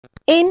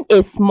In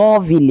a small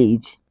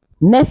village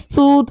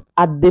nestled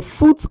at the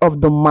foot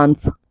of the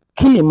Mount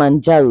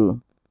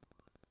Kilimanjaro,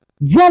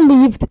 there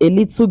lived a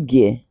little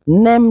girl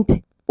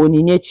named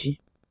ONYINYECHI.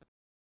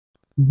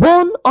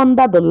 Born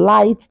under the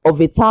light of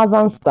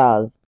 1,000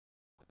 stars,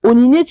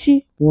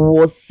 ONYINYECHI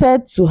was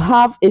said to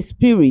have a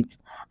spirit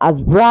as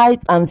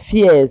bright and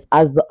fierce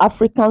as the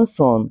African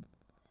sun.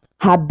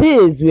 Her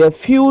days were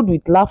filled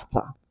with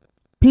laughter,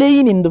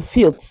 playing in the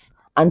fields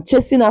and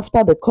chasing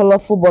after the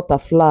colorful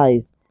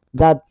butterflies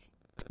that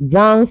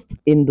danced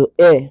in the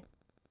air.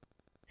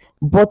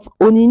 But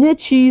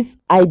ONYINYECHI's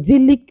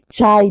idyllic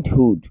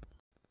childhood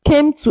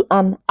came to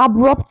an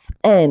abrupt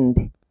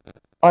end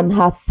on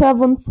her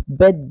 7th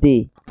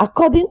birthday.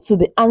 According to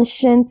the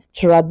ancient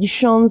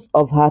traditions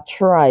of her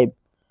tribe,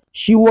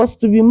 she was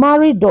to be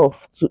married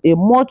off to a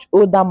much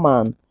older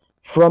man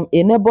from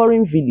a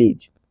neighboring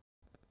village.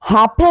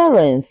 Her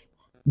parents,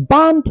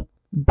 bound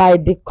by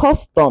the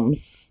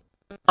customs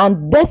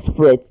and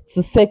desperate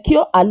to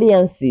secure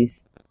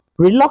alliances,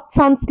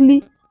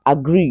 reluctantly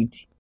agreed.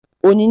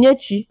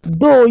 ONYINYECHI,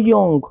 though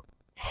young,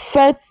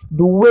 felt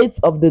the weight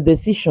of the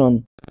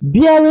decision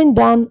bearing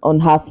down on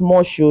her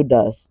small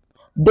shoulders.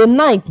 The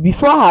night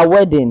before her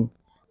wedding,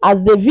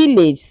 as the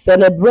village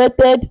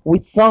celebrated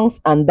with songs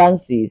and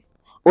dances,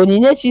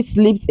 ONYINYECHI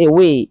slipped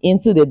away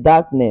into the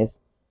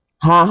darkness,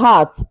 her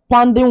heart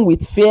pounding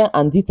with fear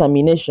and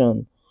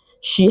determination.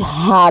 She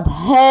had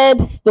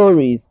heard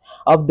stories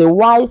of the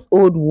wise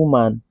old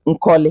woman,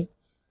 Nkoli,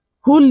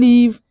 who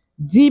lived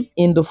deep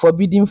in the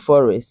forbidden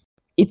forest.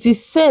 It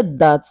is said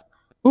that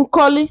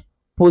Nkoli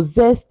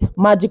possessed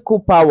magical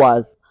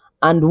powers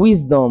and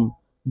wisdom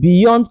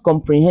beyond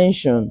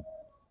comprehension.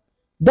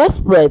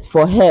 Desperate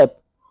for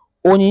help,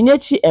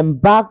 ONYINYECHI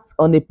embarked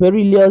on a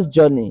perilous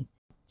journey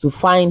to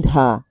find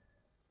her.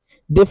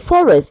 The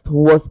forest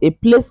was a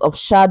place of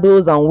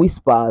shadows and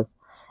whispers.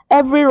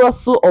 Every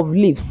rustle of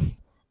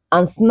leaves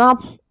and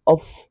snap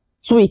of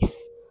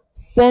twigs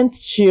sent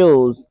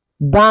chills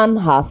down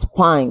her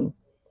spine.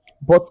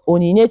 But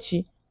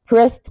ONYINYECHI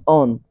pressed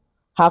on,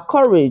 her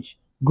courage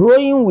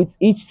growing with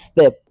each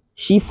step.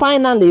 She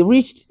finally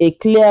reached a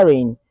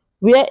clearing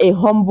where a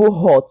humble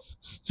hut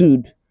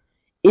stood,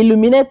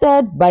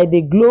 illuminated by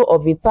the glow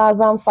of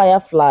 1,000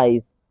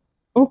 fireflies.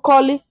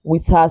 Nkoli,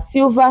 with her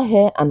silver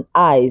hair and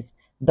eyes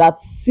that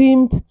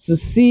seemed to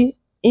see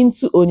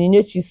into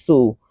ONYINYECHI's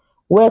soul,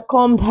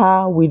 welcomed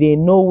her with a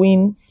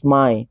knowing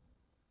smile.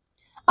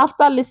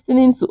 After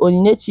listening to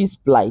ONYINYECHI's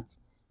plight,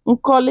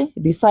 Nkoli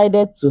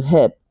decided to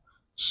help.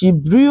 She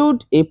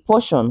brewed a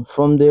potion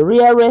from the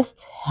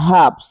rarest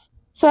herbs,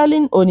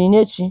 telling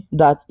ONYINYECHI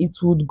that it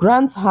would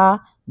grant her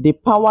the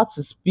power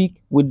to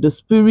speak with the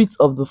spirits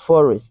of the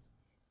forest.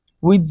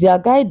 With their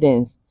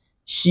guidance,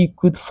 she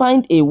could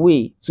find a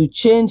way to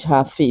change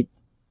her fate.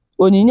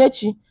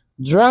 ONYINYECHI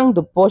drank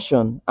the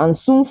potion and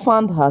soon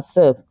found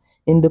herself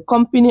in the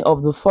company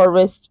of the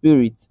forest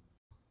spirits.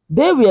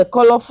 They were a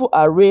colorful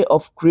array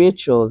of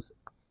creatures: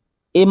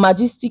 a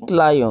majestic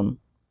lion,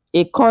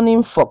 a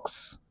cunning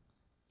fox,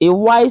 a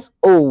wise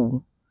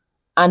owl,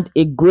 and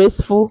a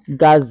graceful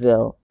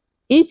gazelle.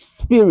 Each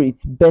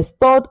spirit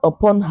bestowed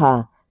upon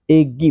her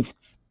a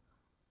gift.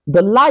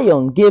 The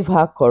lion gave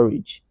her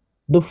courage,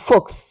 the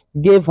fox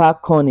gave her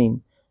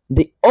cunning,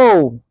 the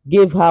owl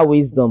gave her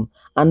wisdom,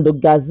 and the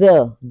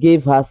gazelle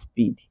gave her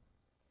speed.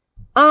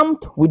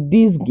 Armed with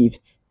these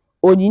gifts,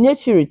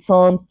 ONYINYECHI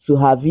returned to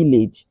her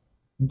village.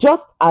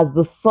 Just as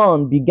the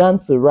sun began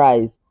to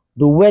rise,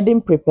 the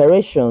wedding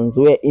preparations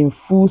were in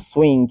full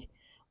swing.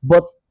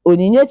 But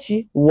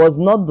ONYINYECHI was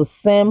not the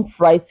same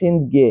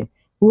frightened girl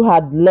who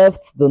had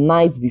left the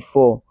night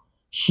before.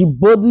 She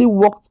boldly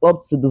walked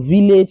up to the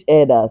village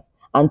elders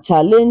and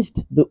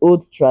challenged the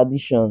old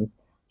traditions.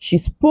 She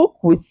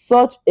spoke with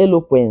such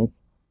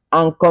eloquence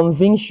and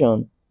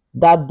conviction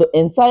that the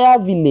entire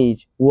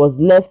village was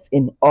left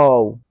in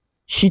awe.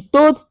 She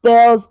told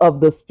tales of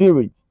the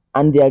spirits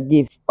and their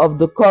gifts, of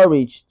the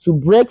courage to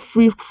break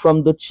free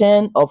from the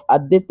chain of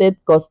outdated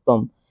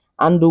custom,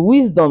 and the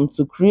wisdom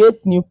to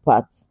create new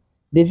paths.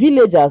 The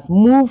villagers,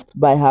 moved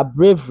by her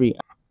bravery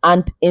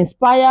and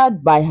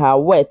inspired by her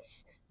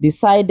words,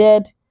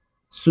 decided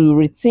to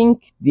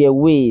rethink their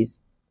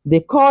ways.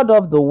 They called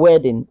off the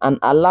wedding and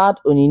allowed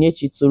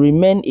ONYINYECHI to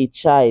remain a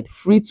child,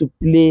 free to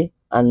play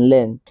and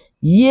learn.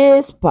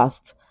 Years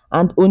passed,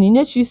 and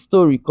ONYINYECHI's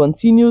story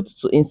continued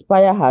to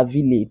inspire her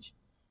village.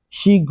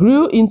 She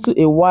grew into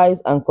a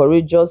wise and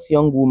courageous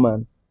young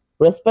woman,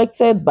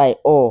 respected by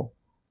all.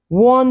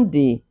 One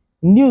day,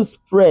 news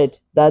spread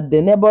that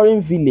the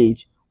neighboring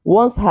village,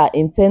 once her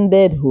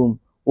intended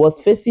home,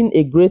 was facing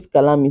a great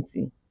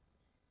calamity.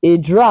 A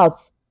drought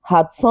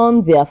had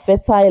turned their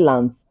fertile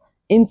lands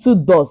into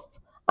dust,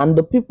 and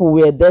the people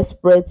were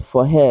desperate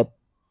for help.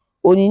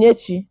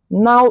 ONYINYECHI,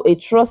 now a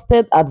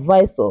trusted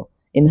advisor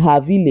in her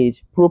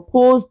village,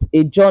 proposed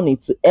a journey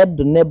to help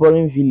the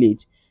neighboring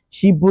village.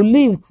 She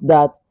believed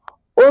that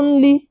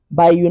only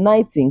by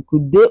uniting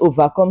could they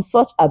overcome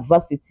such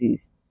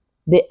adversities.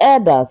 The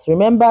elders,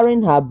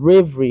 remembering her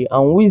bravery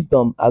and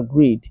wisdom,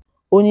 agreed.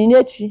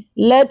 Onyinyechi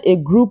led a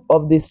group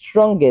of the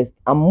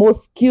strongest and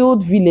most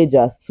skilled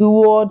villagers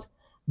toward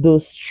the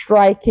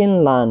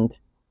striking land.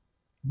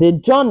 The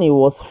journey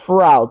was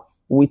fraught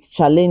with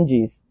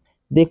challenges.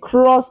 They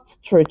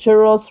crossed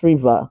treacherous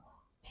rivers,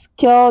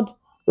 scaled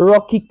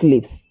rocky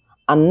cliffs,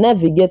 and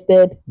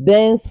navigated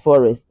dense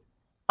forests.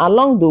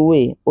 Along the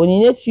way,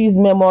 Onyinyechi's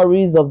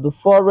memories of the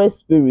forest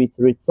spirit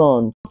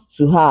returned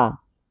to her,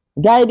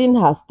 guiding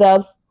her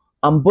steps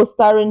and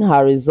bolstering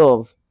her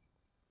resolve.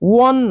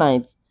 One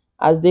night,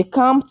 as they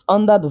camped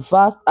under the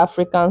vast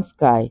African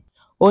sky,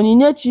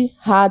 Onyinyechi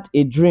had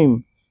a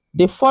dream.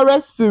 The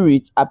forest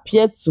spirits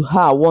appeared to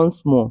her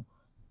once more,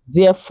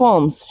 their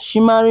forms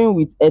shimmering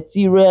with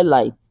ethereal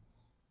light.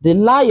 The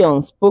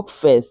lion spoke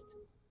first,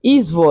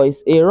 his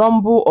voice a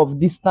rumble of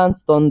distant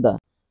thunder.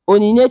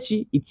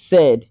 "Onyinyechi," it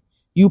said,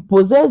 "you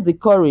possess the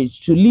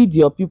courage to lead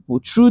your people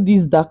through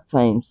these dark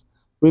times.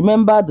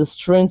 Remember the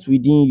strength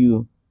within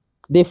you."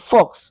 The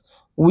fox,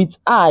 with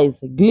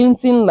eyes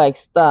glinting like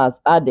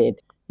stars,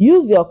 added,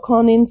 "Use your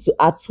cunning to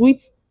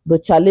outwit the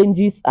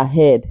challenges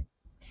ahead.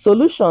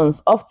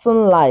 Solutions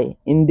often lie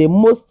in the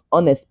most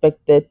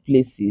unexpected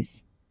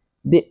places."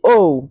 The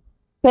owl,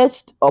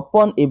 perched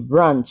upon a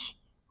branch,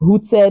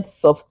 hooted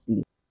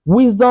softly.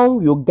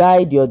 "Wisdom will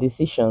guide your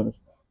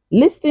decisions.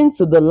 Listen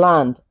to the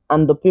land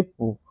and the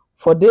people,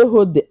 for they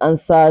hold the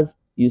answers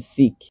you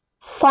seek."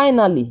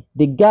 Finally,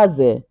 the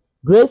gazelle,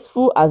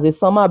 graceful as a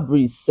summer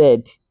breeze,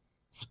 said,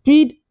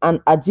 "Speed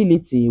and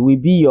agility will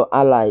be your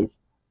allies.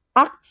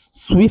 Act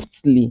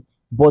swiftly,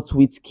 but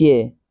with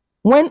care."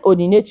 When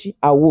Onyinyechi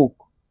awoke,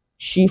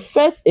 she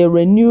felt a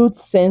renewed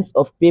sense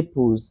of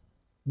purpose.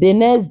 The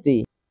next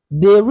day,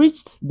 they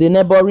reached the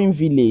neighboring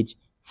village.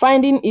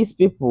 Finding its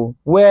people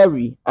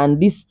weary and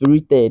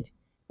dispirited,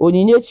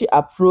 Onyinyechi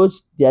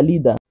approached their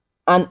leader,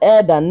 an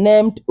elder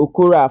named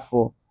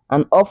Okorafor,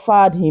 and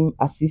offered him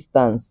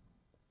assistance.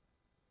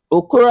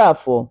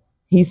 Okorafor,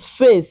 his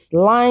face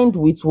lined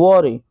with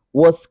worry,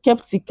 was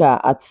skeptical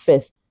at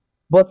first,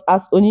 but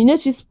as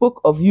Onyinyechi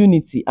spoke of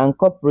unity and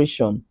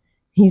cooperation,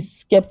 his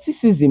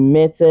skepticism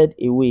melted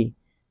away.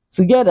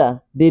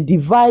 Together, they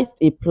devised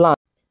a plan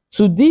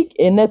to dig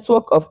a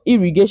network of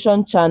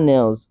irrigation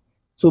channels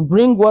to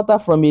bring water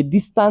from a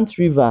distant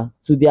river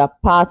to their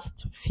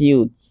parched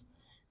fields.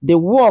 The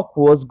work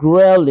was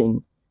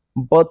grueling,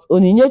 but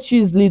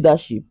Onyinyechi's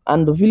leadership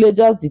and the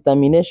villagers'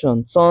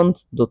 determination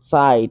turned the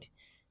tide.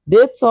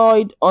 They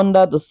toiled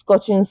under the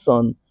scorching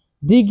sun,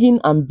 digging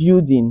and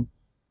building,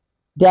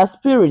 their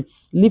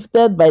spirits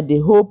lifted by the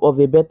hope of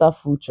a better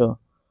future.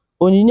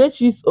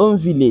 Onyinyechi's own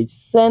village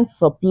sent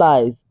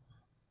supplies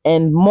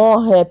and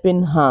more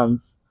helping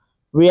hands,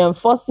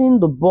 reinforcing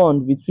the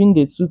bond between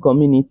the two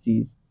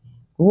communities.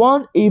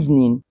 One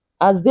evening,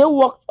 as they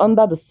walked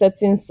under the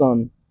setting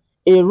sun,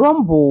 a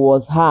rumble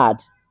was heard.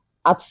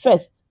 At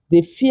first,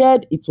 they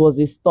feared it was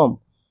a storm,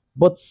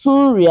 but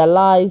soon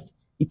realized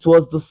it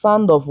was the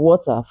sound of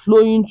water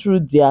flowing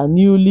through their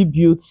newly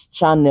built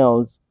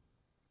channels.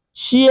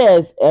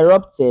 Cheers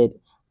erupted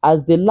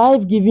as the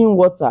life-giving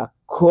water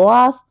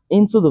coursed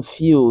into the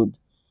field,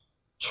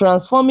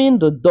 transforming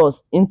the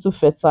dust into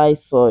fertile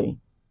soil.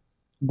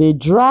 The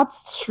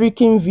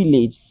drought-stricken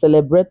village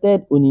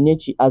celebrated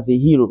Onyinyechi as a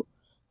hero.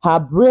 Her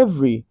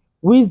bravery,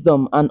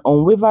 wisdom, and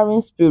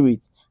unwavering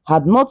spirit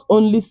had not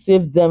only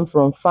saved them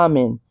from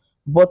famine,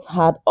 but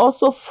had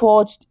also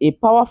forged a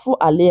powerful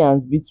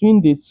alliance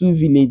between the two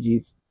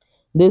villages.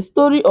 The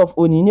story of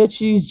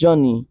Onyinyechi's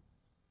journey,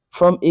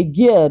 from a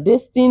girl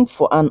destined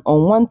for an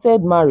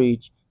unwanted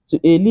marriage to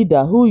a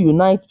leader who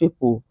unites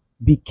people,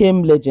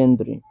 became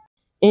legendary.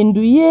 In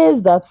the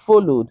years that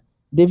followed,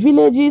 the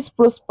villages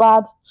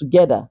prospered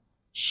together,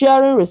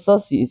 sharing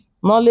resources,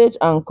 knowledge,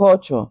 and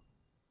culture.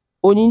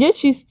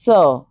 Onyinyechi's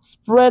tale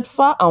spread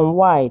far and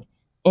wide,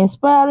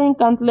 inspiring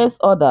countless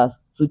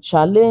others to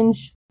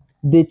challenge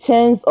the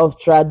chains of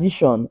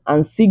tradition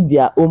and seek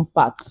their own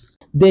paths.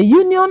 The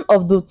union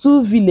of the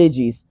two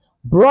villages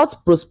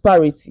brought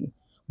prosperity,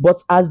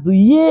 but as the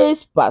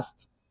years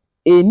passed,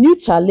 a new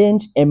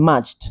challenge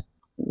emerged.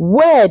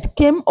 Word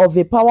came of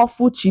a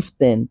powerful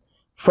chieftain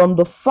from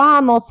the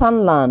far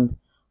northern land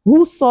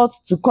who sought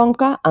to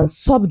conquer and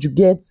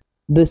subjugate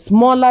the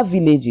smaller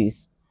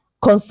villages,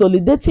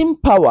 consolidating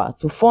power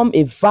to form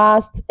a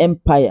vast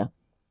empire.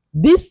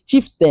 This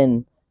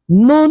chieftain,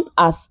 known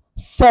as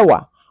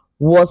Sewa,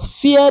 was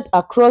feared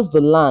across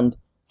the land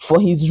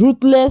for his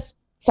ruthless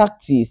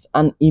tactics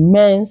and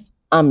immense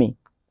army.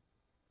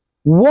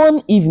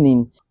 One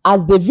evening,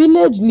 as the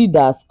village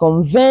leaders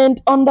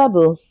convened under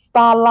the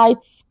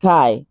starlight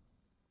sky,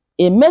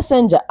 a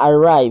messenger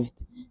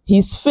arrived,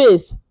 his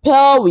face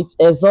pale with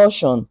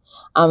exhaustion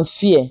and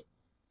fear.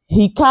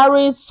 He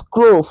carried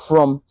scroll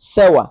from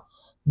Sewa,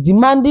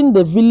 demanding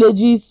the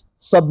village's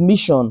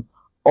submission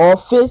or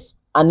face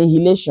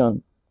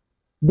annihilation.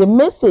 The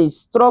message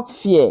struck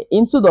fear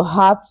into the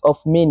hearts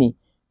of many,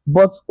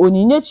 but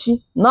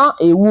Onyinyechi, now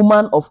a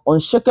woman of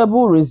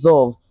unshakable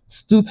resolve,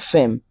 stood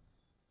firm.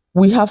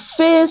 "We have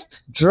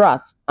faced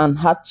drought and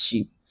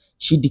hardship,"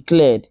 she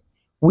declared.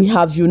 "We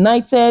have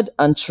united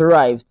and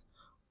thrived.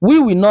 We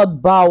will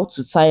not bow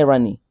to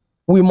tyranny.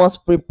 We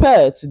must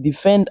prepare to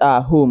defend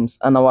our homes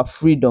and our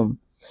freedom."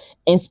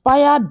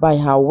 Inspired by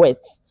her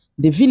words,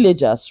 the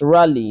villagers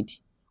rallied.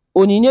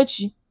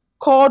 Onyinyechi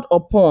called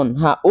upon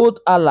her old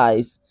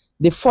allies,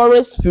 the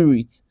forest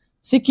spirits,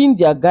 seeking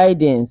their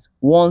guidance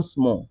once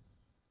more.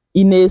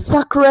 In a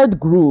sacred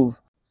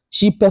grove,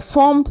 she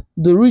performed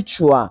the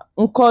ritual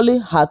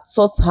Nkoli had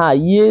taught her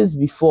years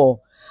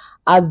before.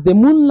 As the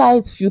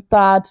moonlight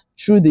filtered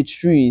through the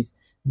trees,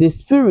 the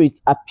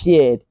spirits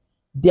appeared,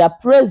 their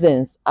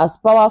presence as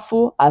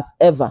powerful as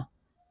ever.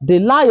 The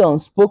lion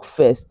spoke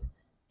first,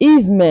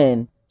 his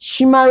mane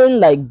shimmering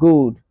like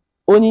gold.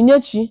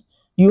 "Onyinyechi,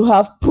 you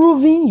have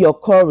proven your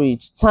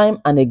courage time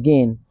and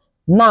again.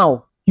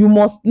 Now you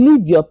must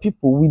lead your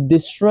people with the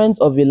strength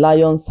of a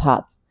lion's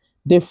heart."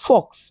 The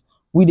fox,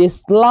 with a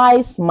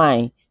sly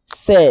smile,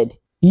 said,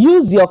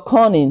 "Use your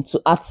cunning to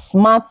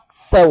outsmart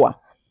Sewa.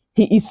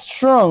 He is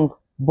strong,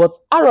 but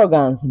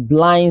arrogance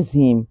blinds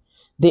him."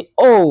 The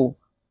owl,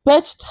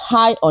 perched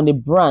high on a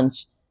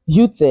branch,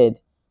 hooted,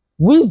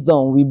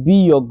 "Wisdom will be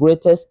your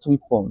greatest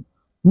weapon.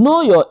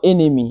 Know your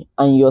enemy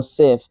and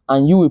yourself,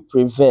 and you will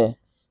prevail."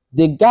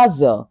 The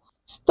gazelle,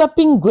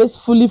 stepping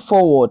gracefully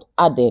forward,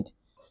 added,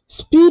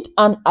 "Speed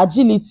and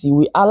agility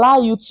will allow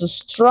you to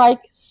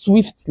strike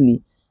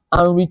swiftly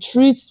and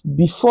retreat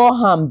before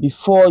harm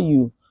before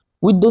you."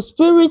 With the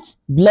spirit's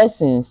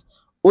blessings,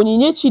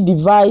 Onyinyechi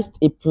devised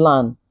a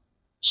plan.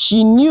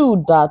 She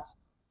knew that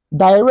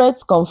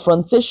direct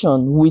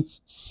confrontation with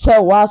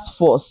Sewa's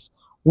force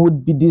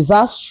would be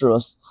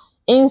disastrous.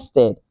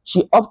 Instead,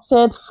 she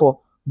opted for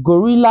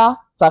guerrilla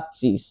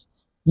tactics,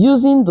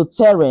 using the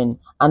terrain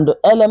and the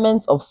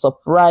elements of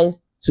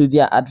surprise to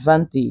their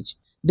advantage.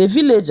 The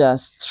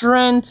villagers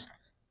trained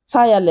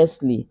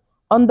tirelessly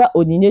under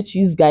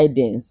Onyinyechi's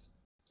guidance.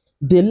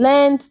 They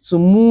learned to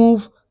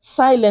move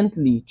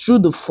silently through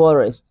the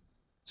forest,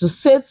 to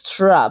set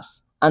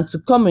traps, and to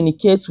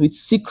communicate with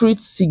secret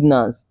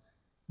signals.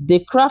 They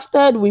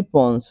crafted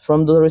weapons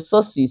from the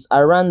resources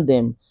around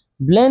them,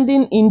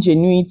 blending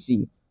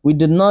ingenuity with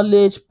the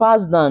knowledge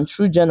passed down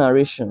through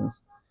generations.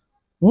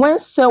 When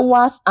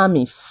Sewa's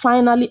army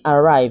finally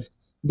arrived,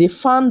 they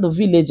found the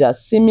villagers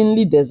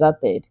seemingly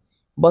deserted,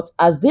 but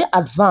as they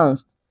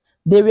advanced,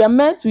 they were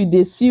met with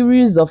a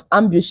series of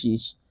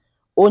ambushes.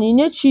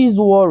 Onyinyechi's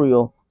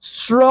warrior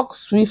struck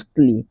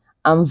swiftly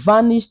and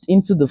vanished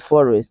into the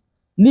forest,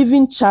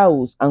 leaving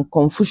chaos and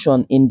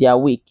confusion in their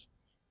wake.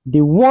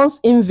 The once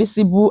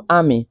invisible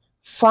army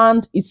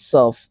found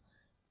itself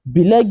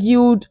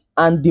beleaguered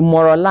and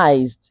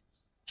demoralized,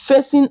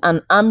 facing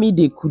an army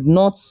they could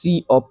not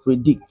see or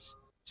predict.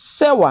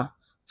 Sewa,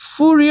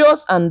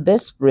 furious and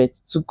desperate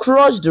to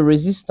crush the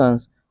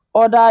resistance,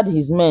 ordered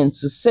his men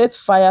to set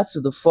fire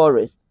to the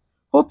forest,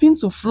 hoping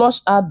to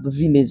flush out the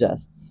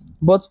villagers.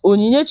 But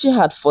Onyinyechi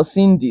had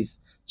foreseen this.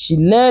 She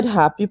led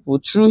her people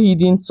through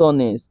hidden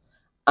tunnels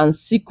and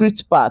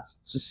secret paths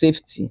to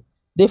safety.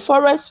 The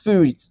forest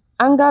spirits,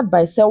 angered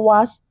by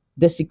Sewa's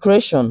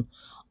desecration,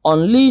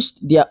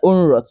 unleashed their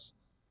own wrath.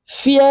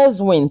 Fierce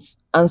winds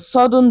and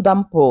sudden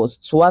downpours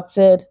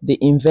thwarted the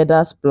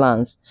invaders'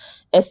 plans,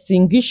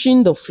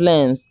 extinguishing the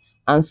flames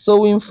and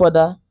sowing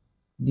further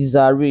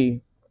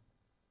disarray.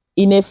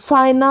 In a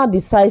final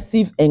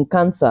decisive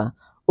encounter,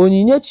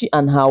 Onyinyechi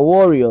and her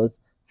warriors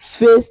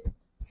faced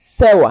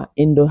Sewa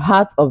in the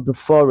heart of the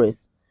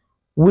forest.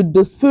 With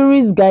the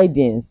spirit's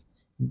guidance,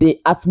 they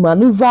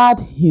outmaneuvered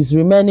his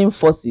remaining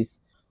forces.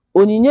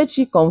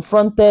 Onyinyechi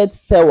confronted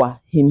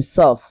Sewa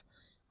himself,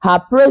 her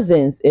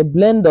presence a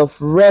blend of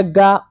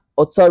regal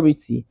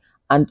authority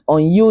and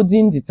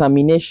unyielding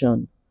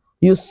determination.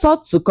 "You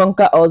sought to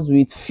conquer us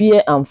with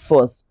fear and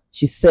force,"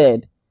 she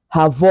said,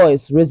 her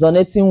voice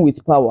resonating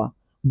with power.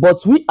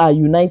 "But we are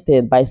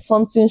united by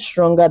something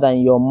stronger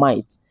than your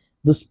might,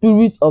 the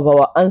spirit of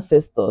our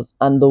ancestors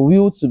and the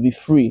will to be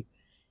free."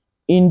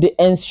 In the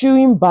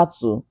ensuing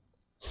battle,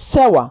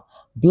 Sewa,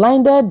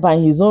 blinded by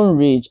his own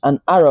rage and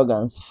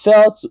arrogance,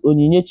 fell to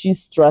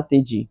Onyinyechi's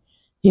strategy.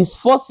 His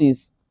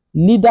forces,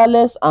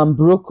 leaderless and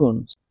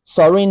broken,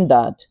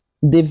 surrendered.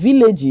 The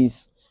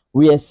villages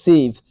were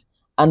saved,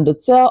 and the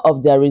tale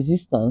of their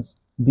resistance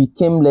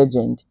became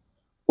legend.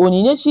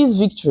 Onyinyechi's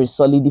victory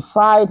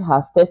solidified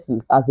her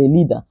status as a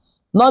leader,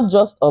 not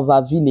just of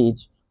her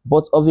village,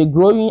 but of a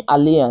growing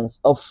alliance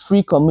of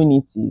free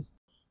communities.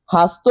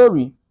 Her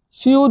story,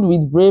 filled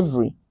with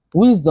bravery,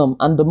 wisdom,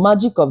 and the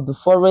magic of the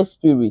forest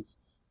spirit,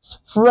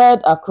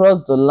 spread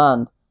across the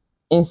land,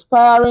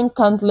 inspiring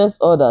countless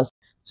others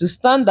to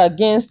stand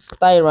against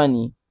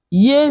tyranny.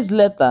 Years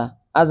later,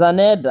 as an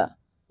elder,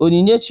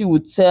 Onyinyechi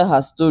would tell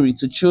her story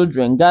to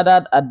children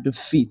gathered at the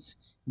feet,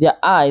 their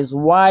eyes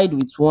wide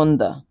with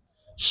wonder.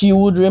 She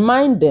would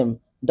remind them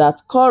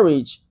that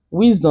courage,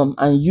 wisdom,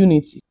 and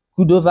unity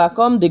could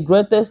overcome the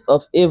greatest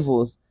of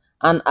evils,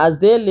 and as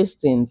they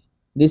listened,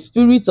 the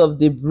spirit of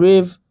the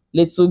brave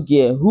little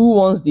girl who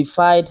once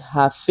defied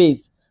her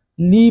fate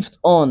lived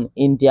on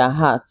in their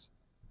hearts,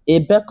 a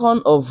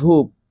beacon of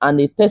hope and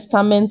a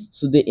testament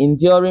to the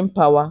enduring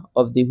power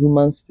of the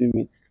human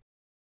spirit.